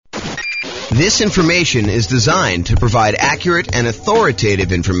This information is designed to provide accurate and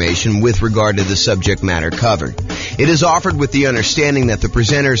authoritative information with regard to the subject matter covered. It is offered with the understanding that the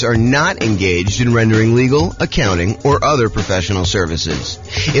presenters are not engaged in rendering legal, accounting, or other professional services.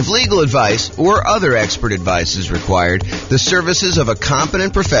 If legal advice or other expert advice is required, the services of a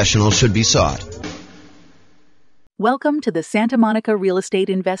competent professional should be sought. Welcome to the Santa Monica Real Estate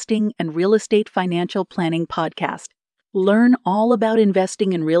Investing and Real Estate Financial Planning Podcast. Learn all about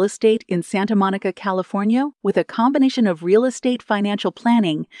investing in real estate in Santa Monica, California, with a combination of real estate financial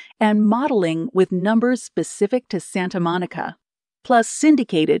planning and modeling with numbers specific to Santa Monica, plus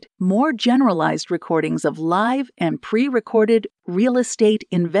syndicated, more generalized recordings of live and pre-recorded real estate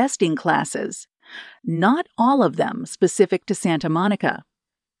investing classes, not all of them specific to Santa Monica.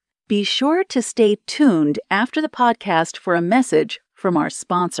 Be sure to stay tuned after the podcast for a message from our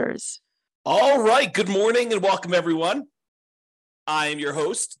sponsors. All right. Good morning and welcome, everyone. I am your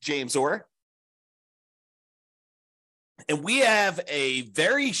host, James Orr. And we have a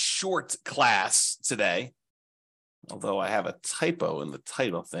very short class today, although I have a typo in the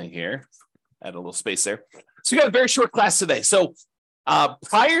title thing here. Add a little space there. So we got a very short class today. So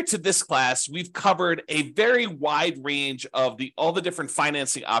prior to this class, we've covered a very wide range of all the different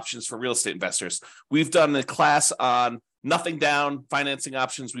financing options for real estate investors. We've done a class on nothing down financing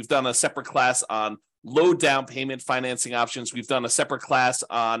options. We've done a separate class on low down payment financing options. We've done a separate class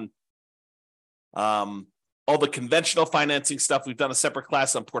on all the conventional financing stuff. We've done a separate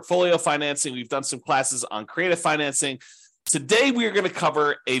class on portfolio financing. We've done some classes on creative financing. Today, we are going to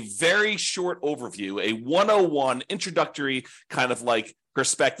cover a very short overview, a 101 introductory kind of like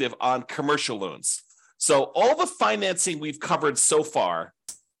perspective on commercial loans. So all the financing we've covered so far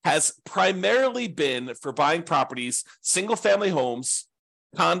has primarily been for buying properties, single-family homes,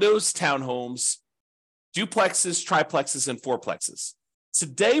 condos, townhomes, duplexes, triplexes, and fourplexes.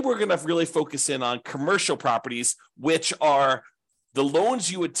 Today, we're going to really focus in on commercial properties, which are the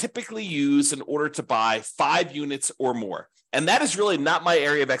loans you would typically use in order to buy 5 units or more. And that is really not my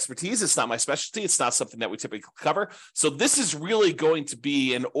area of expertise. It's not my specialty. It's not something that we typically cover. So this is really going to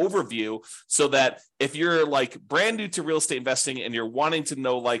be an overview so that if you're like brand new to real estate investing and you're wanting to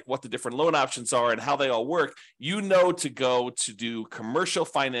know like what the different loan options are and how they all work, you know to go to do commercial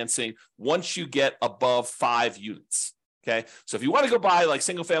financing once you get above 5 units. Okay, so if you want to go buy like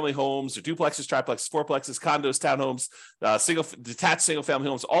single family homes or duplexes, triplexes, fourplexes, condos, townhomes, detached single family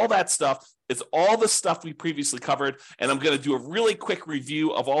homes, all that stuff, it's all the stuff we previously covered. And I'm going to do a really quick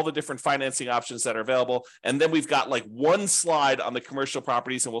review of all the different financing options that are available. And then we've got like one slide on the commercial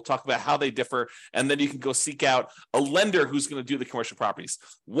properties and we'll talk about how they differ. And then you can go seek out a lender who's going to do the commercial properties.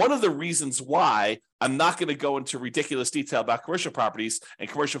 One of the reasons why I'm not going to go into ridiculous detail about commercial properties and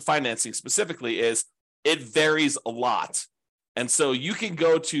commercial financing specifically is it varies a lot. And so you can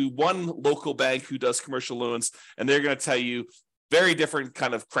go to one local bank who does commercial loans, and they're going to tell you very different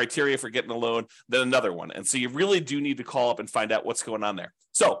kind of criteria for getting a loan than another one. And so you really do need to call up and find out what's going on there.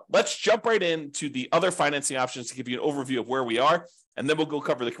 So let's jump right into the other financing options to give you an overview of where we are, and then we'll go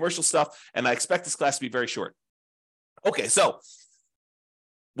cover the commercial stuff. And I expect this class to be very short. Okay, so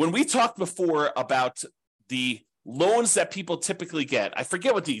when we talked before about the loans that people typically get, I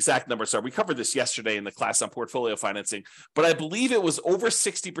forget what the exact numbers are. We covered this yesterday in the class on portfolio financing, but I believe it was over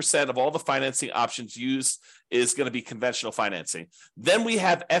 60% of all the financing options used is going to be conventional financing. Then we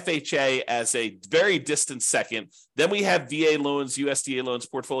have FHA as a very distant second. Then we have VA loans, USDA loans,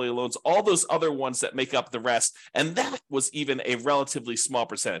 portfolio loans, all those other ones that make up the rest. And that was even a relatively small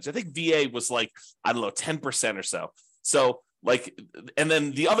percentage. I think VA was like, 10% or so. So and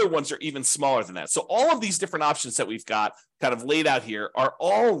then the other ones are even smaller than that. So all of these different options that we've got kind of laid out here are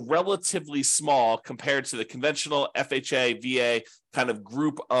all relatively small compared to the conventional FHA, VA kind of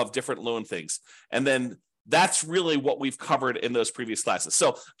group of different loan things. And then that's really what we've covered in those previous classes.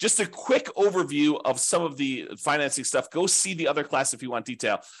 So just a quick overview of some of the financing stuff. Go see the other class if you want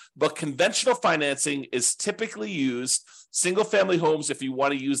detail. But conventional financing is typically used single family homes if you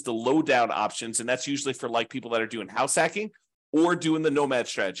want to use the low down options. And that's usually for like people that are doing house hacking or doing the nomad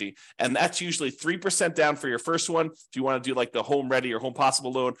strategy. And that's usually 3% down for your first one if you want to do like the home ready or home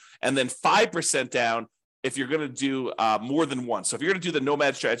possible loan, and then 5% down if you're going to do more than one. So if you're going to do the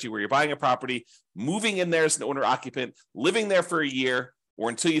nomad strategy where you're buying a property, moving in there as an owner occupant, living there for a year, or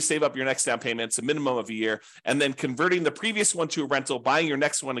until you save up your next down payment, it's a minimum of a year, and then converting the previous one to a rental, buying your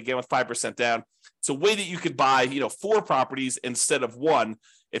next one again with 5% down. It's a way that you could buy, 4 properties instead of one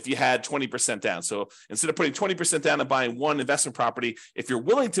if you had 20% down. So instead of putting 20% down and buying one investment property, if you're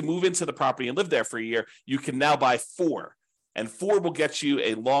willing to move into the property and live there for a year, you can now buy 4. And 4 will get you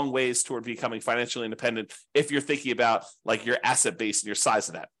a long ways toward becoming financially independent if you're thinking about like your asset base and your size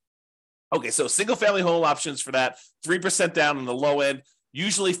of that. Okay, so single family home options for that, 3% down on the low end,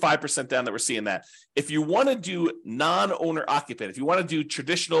 usually 5% down that we're seeing that. If you want to do non-owner occupant, if you want to do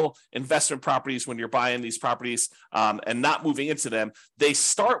traditional investment properties when you're buying these properties and not moving into them, they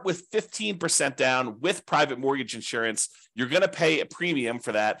start with 15% down with private mortgage insurance. You're going to pay a premium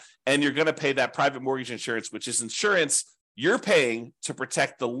for that, and you're going to pay that private mortgage insurance, which is insurance you're paying to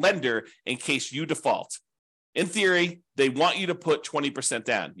protect the lender in case you default. In theory, they want you to put 20%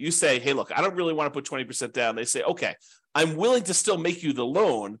 down. You say, hey, look, I don't really want to put 20% down. They say, okay, I'm willing to still make you the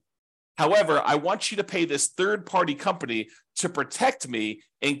loan. However, I want you to pay this third-party company to protect me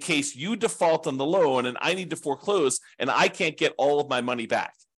in case you default on the loan and I need to foreclose and I can't get all of my money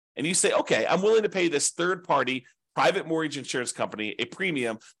back. And you say, okay, I'm willing to pay this third-party private mortgage insurance company a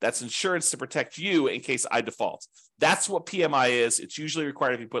premium that's insurance to protect you in case I default. That's what PMI is. It's usually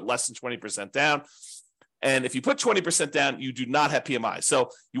required if you put less than 20% down. And if you put 20% down, you do not have PMI.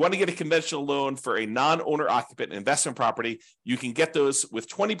 So you want to get a conventional loan for a non-owner occupant investment property. You can get those with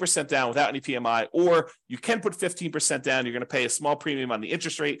 20% down without any PMI, or you can put 15% down. You're going to pay a small premium on the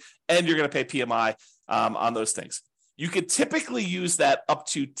interest rate, and you're going to pay PMI on those things. You could typically use that up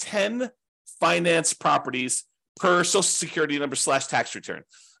to 10 finance properties per Social Security number / tax return.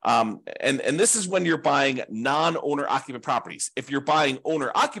 And this is when you're buying non-owner occupant properties. If you're buying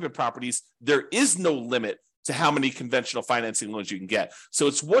owner occupant properties, there is no limit to how many conventional financing loans you can get. So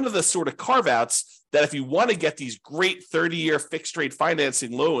it's one of the sort of carve outs that if you want to get these great 30-year fixed rate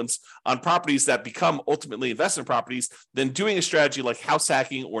financing loans on properties that become ultimately investment properties, then doing a strategy like house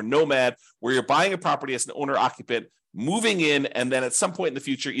hacking or Nomad, where you're buying a property as an owner occupant, moving in, and then at some point in the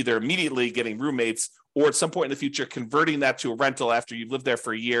future, either immediately getting roommates or at some point in the future, converting that to a rental after you've lived there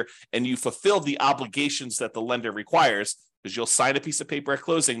for a year and you fulfill the obligations that the lender requires, because you'll sign a piece of paper at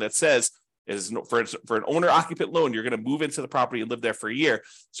closing that says, for an owner-occupant loan, you're going to move into the property and live there for a year.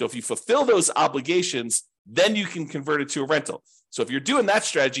 So if you fulfill those obligations, then you can convert it to a rental. So if you're doing that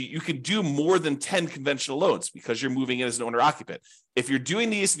strategy, you can do more than 10 conventional loans because you're moving in as an owner-occupant. If you're doing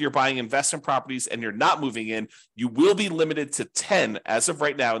these and you're buying investment properties and you're not moving in, you will be limited to 10 as of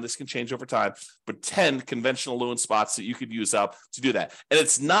right now, and this can change over time, but 10 conventional loan spots that you could use up to do that. And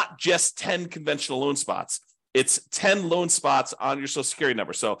it's not just 10 conventional loan spots. It's 10 loan spots on your Social Security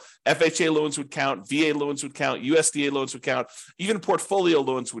number. So FHA loans would count, VA loans would count, USDA loans would count, even portfolio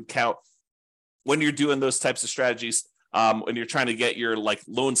loans would count when you're doing those types of strategies, when you're trying to get your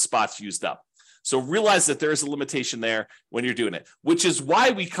loan spots used up. So realize that there is a limitation there when you're doing it, which is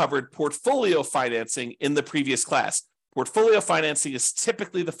why we covered portfolio financing in the previous class. Portfolio financing is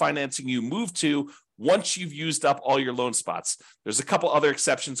typically the financing you move to once you've used up all your loan spots. There's a couple other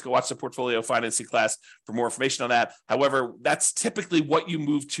exceptions. Go watch the portfolio financing class for more information on that. However, that's typically what you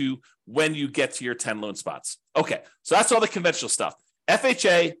move to when you get to your 10 loan spots. Okay, so that's all the conventional stuff.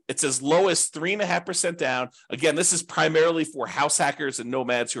 FHA, it's as low as 3.5% down. Again, this is primarily for house hackers and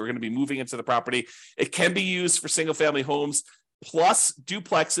nomads who are going to be moving into the property. It can be used for single-family homes, plus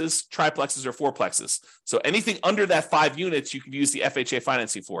duplexes, triplexes, or fourplexes. So anything under that 5 units, you can use the FHA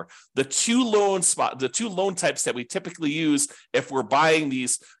financing for. The two loan types that we typically use if we're buying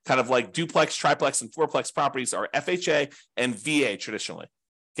these kind of like duplex, triplex, and fourplex properties are FHA and VA traditionally.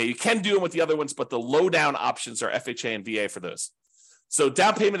 Okay, you can do them with the other ones, but the low down options are FHA and VA for those. So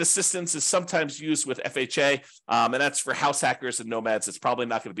down payment assistance is sometimes used with FHA, and that's for house hackers and nomads. It's probably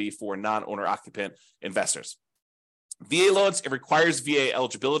not going to be for non-owner occupant investors. VA loans, it requires VA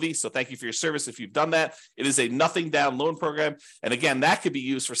eligibility. So thank you for your service if you've done that. It is a nothing down loan program. And again, that could be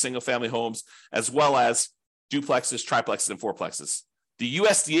used for single family homes as well as duplexes, triplexes, and fourplexes. The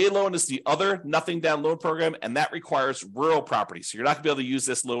USDA loan is the other nothing down loan program, and that requires rural property. So you're not going to be able to use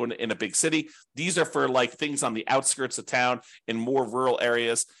this loan in a big city. These are for like things on the outskirts of town in more rural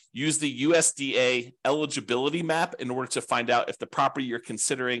areas. Use the USDA eligibility map in order to find out if the property you're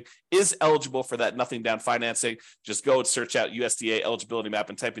considering is eligible for that nothing down financing. Just go and search out USDA eligibility map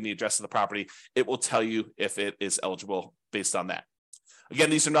and type in the address of the property. It will tell you if it is eligible based on that. Again,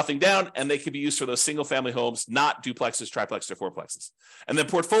 these are nothing down, and they can be used for those single-family homes, not duplexes, triplexes, or fourplexes. And then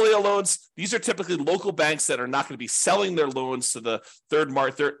portfolio loans, these are typically local banks that are not going to be selling their loans to the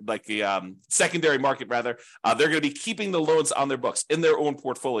secondary market, rather. They're going to be keeping the loans on their books in their own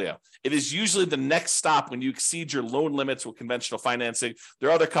portfolio. It is usually the next stop when you exceed your loan limits with conventional financing. There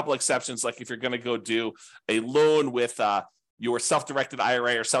are other couple exceptions, like if you're going to go do a loan with your self-directed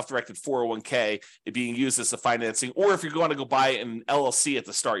IRA or self-directed 401k being used as a financing, or if you're going to go buy an LLC at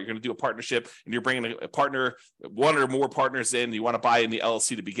the start, you're going to do a partnership and you're bringing a partner, one or more partners in, you want to buy in the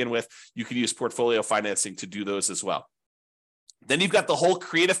LLC to begin with, you can use portfolio financing to do those as well. Then you've got the whole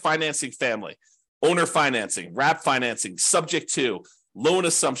creative financing family, owner financing, wrap financing, subject to. loan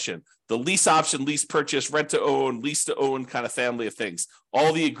assumption, the lease option, lease purchase, rent to own, lease to own kind of family of things.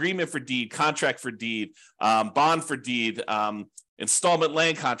 All the agreement for deed, contract for deed, bond for deed, installment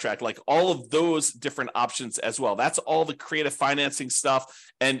land contract, like all of those different options as well. That's all the creative financing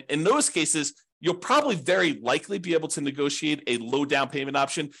stuff. And in those cases, you'll probably very likely be able to negotiate a low down payment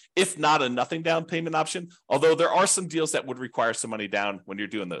option, if not a nothing down payment option, although there are some deals that would require some money down when you're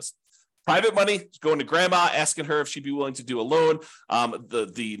doing those. Private money, going to grandma, asking her if she'd be willing to do a loan.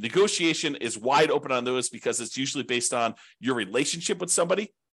 The negotiation is wide open on those because it's usually based on your relationship with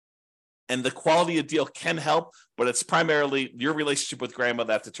somebody. And the quality of deal can help, but it's primarily your relationship with grandma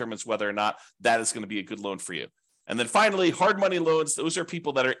that determines whether or not that is going to be a good loan for you. And then finally, hard money loans. Those are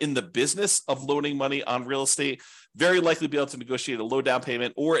people that are in the business of loaning money on real estate, very likely be able to negotiate a low down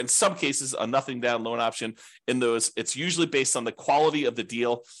payment, or in some cases, a nothing down loan option. In those, it's usually based on the quality of the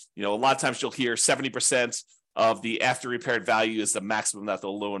deal. You know, a lot of times you'll hear 70% of the after repaired value is the maximum that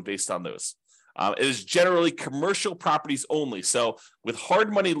they'll loan based on those. It is generally commercial properties only. So with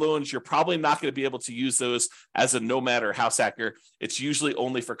hard money loans, you're probably not going to be able to use those as a nomad or house hacker. It's usually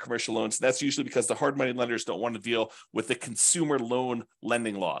only for commercial loans. That's usually because the hard money lenders don't want to deal with the consumer loan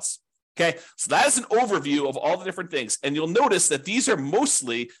lending laws. Okay, so that is an overview of all the different things. And you'll notice that these are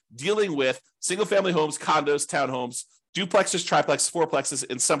mostly dealing with single family homes, condos, townhomes, duplexes, triplexes, fourplexes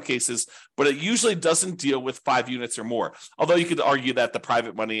in some cases, but it usually doesn't deal with 5 units or more. Although you could argue that the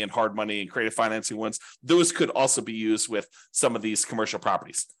private money and hard money and creative financing ones, those could also be used with some of these commercial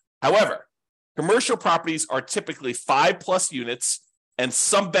properties. However, commercial properties are typically 5+ units, and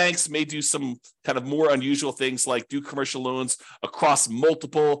some banks may do some kind of more unusual things like do commercial loans across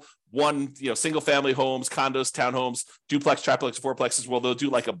multiple single family homes, condos, townhomes, duplex, triplex, fourplexes. Well, they'll do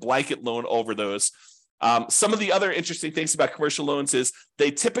like a blanket loan over those. Some of the other interesting things about commercial loans is they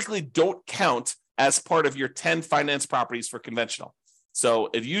typically don't count as part of your 10 finance properties for conventional. So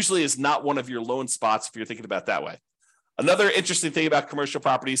it usually is not one of your loan spots if you're thinking about it that way. Another interesting thing about commercial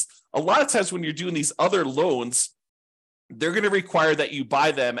properties, a lot of times when you're doing these other loans, they're going to require that you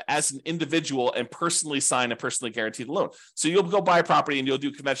buy them as an individual and personally sign and personally guarantee the loan. So you'll go buy a property and you'll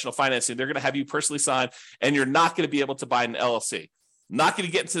do conventional financing. They're going to have you personally sign, and you're not going to be able to buy an LLC. Not going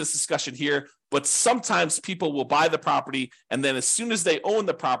to get into this discussion here, but sometimes people will buy the property, and then as soon as they own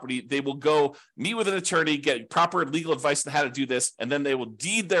the property, they will go meet with an attorney, get proper legal advice on how to do this, and then they will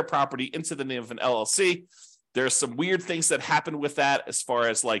deed their property into the name of an LLC. There's some weird things that happen with that as far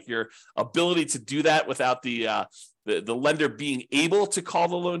as like your ability to do that without the lender being able to call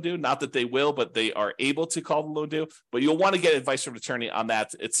the loan due. Not that they will, but they are able to call the loan due. But you'll want to get advice from an attorney on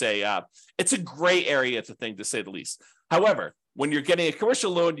that. It's a gray area to say the least. However, when you're getting a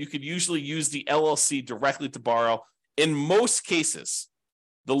commercial loan, you could usually use the LLC directly to borrow. In most cases,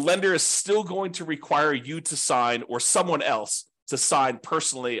 the lender is still going to require you to sign or someone else to sign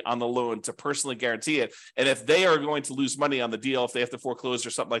personally on the loan to personally guarantee it. And if they are going to lose money on the deal, if they have to foreclose or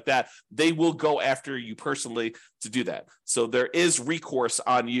something like that, they will go after you personally to do that. So there is recourse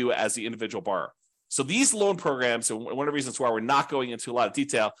on you as the individual borrower. So these loan programs, and one of the reasons why we're not going into a lot of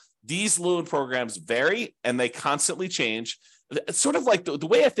detail, these loan programs vary and they constantly change. It's sort of like the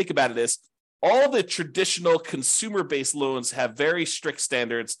way I think about it is all the traditional consumer-based loans have very strict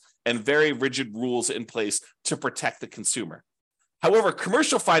standards and very rigid rules in place to protect the consumer. However,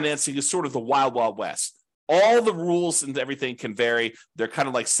 commercial financing is sort of the wild, wild west. All the rules and everything can vary. They're kind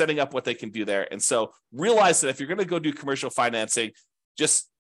of like setting up what they can do there. And so realize that if you're going to go do commercial financing, just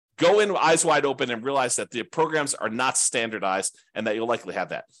go in eyes wide open and realize that the programs are not standardized and that you'll likely have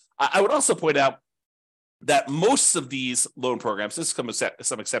that. I would also point out that most of these loan programs, there's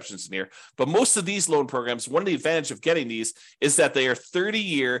some exceptions in here, but most of these loan programs, one of the advantages of getting these is that they are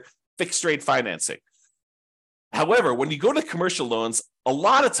 30-year fixed rate financing. However, when you go to commercial loans, a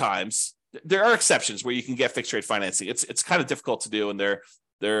lot of times there are exceptions where you can get fixed rate financing. It's kind of difficult to do, and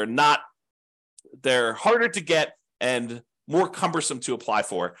they're harder to get and more cumbersome to apply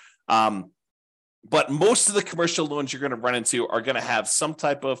for. But most of the commercial loans you're going to run into are going to have some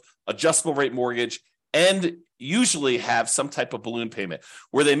type of adjustable rate mortgage and usually have some type of balloon payment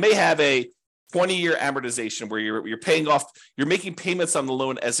where they may have a 20-year amortization where you're paying off, you're making payments on the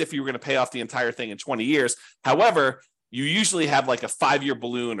loan as if you were going to pay off the entire thing in 20 years. However, you usually have like a 5-year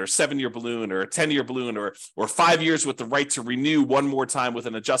balloon or 7-year balloon or a 10-year balloon or 5 years with the right to renew one more time with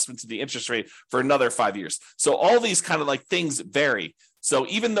an adjustment to the interest rate for another 5 years. So all these kind of like things vary. So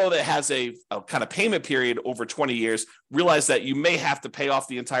even though that has a kind of payment period over 20 years, realize that you may have to pay off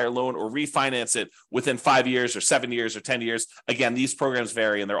the entire loan or refinance it within 5 years or 7 years or 10 years. Again, these programs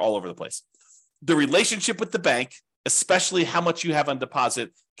vary and they're all over the place. The relationship with the bank, especially how much you have on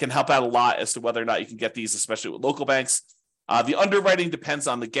deposit, can help out a lot as to whether or not you can get these, especially with local banks. The underwriting depends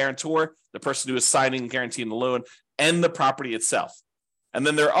on the guarantor, the person who is signing and guaranteeing the loan, and the property itself. And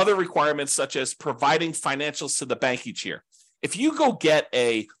then there are other requirements such as providing financials to the bank each year. If you go get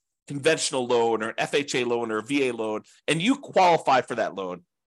a conventional loan or an FHA loan or a VA loan and you qualify for that loan,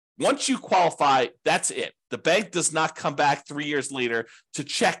 once you qualify, that's it. The bank does not come back 3 years later to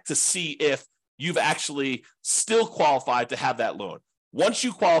check to see if you've actually still qualified to have that loan. Once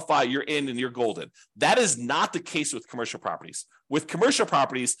you qualify, you're in and you're golden. That is not the case with commercial properties. With commercial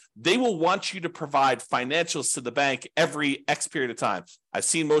properties, they will want you to provide financials to the bank every X period of time. I've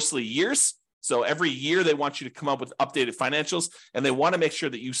seen mostly years. So every year they want you to come up with updated financials, and they want to make sure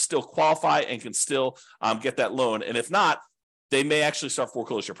that you still qualify and can still get that loan. And if not, they may actually start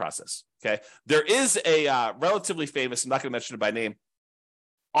foreclosure process. Okay. There is a relatively famous, I'm not going to mention it by name,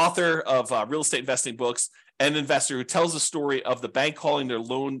 author of real estate investing books, an investor who tells the story of the bank calling their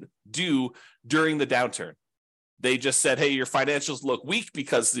loan due during the downturn. They just said, hey, your financials look weak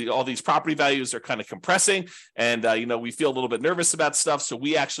because all these property values are kind of compressing. And, we feel a little bit nervous about stuff. So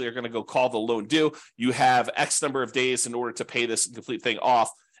we actually are going to go call the loan due. You have X number of days in order to pay this complete thing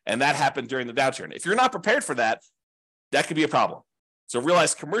off. And that happened during the downturn. If you're not prepared for that, that could be a problem. So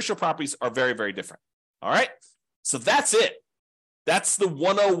realize commercial properties are very, very different. All right. So that's it. That's the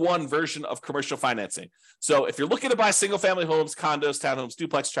 101 version of commercial financing. So if you're looking to buy single family homes, condos, townhomes,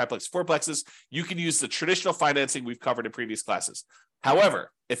 duplex, triplex, fourplexes, you can use the traditional financing we've covered in previous classes.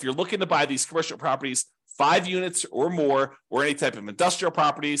 However, if you're looking to buy these commercial properties, 5 units or more, or any type of industrial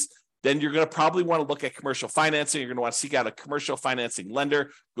properties, then you're going to probably want to look at commercial financing. You're going to want to seek out a commercial financing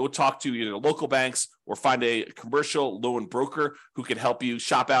lender. Go talk to either local banks or find a commercial loan broker who can help you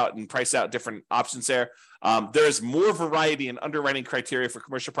shop out and price out different options there. There's more variety in underwriting criteria for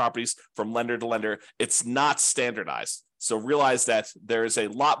commercial properties from lender to lender. It's not standardized. So realize that there is a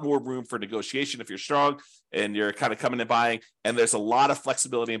lot more room for negotiation if you're strong and you're kind of coming and buying. And there's a lot of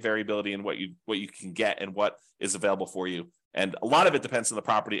flexibility and variability in what you can get and what is available for you. And a lot of it depends on the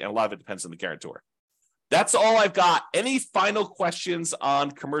property and a lot of it depends on the guarantor. That's all I've got. Any final questions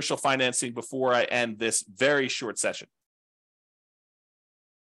on commercial financing before I end this very short session?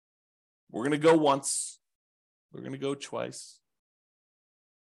 We're going to go once. We're going to go twice.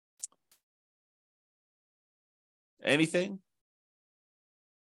 Anything?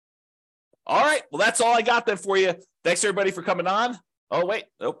 All right. Well, that's all I got then for you. Thanks, everybody, for coming on. Oh, wait.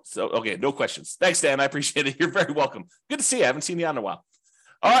 Oh, so, okay. No questions. Thanks, Dan. I appreciate it. You're very welcome. Good to see you. I haven't seen you in a while.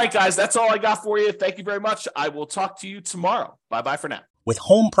 All right, guys. That's all I got for you. Thank you very much. I will talk to you tomorrow. Bye-bye for now. With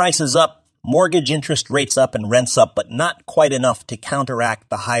home prices up, mortgage interest rates up, and rents up, but not quite enough to counteract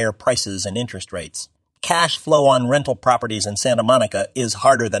the higher prices and interest rates, cash flow on rental properties in Santa Monica is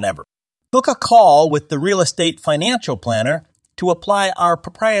harder than ever. Book a call with the Real Estate Financial Planner to apply our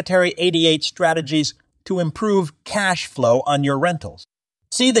proprietary 88 strategies to improve cash flow on your rentals.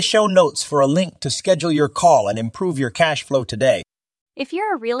 See the show notes for a link to schedule your call and improve your cash flow today. If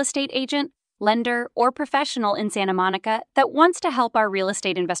you're a real estate agent, lender, or professional in Santa Monica that wants to help our real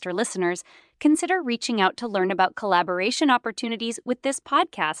estate investor listeners, consider reaching out to learn about collaboration opportunities with this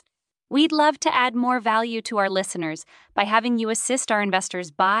podcast. We'd love to add more value to our listeners by having you assist our investors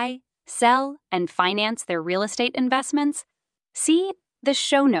buy, sell, and finance their real estate investments. See the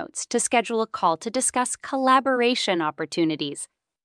show notes to schedule a call to discuss collaboration opportunities.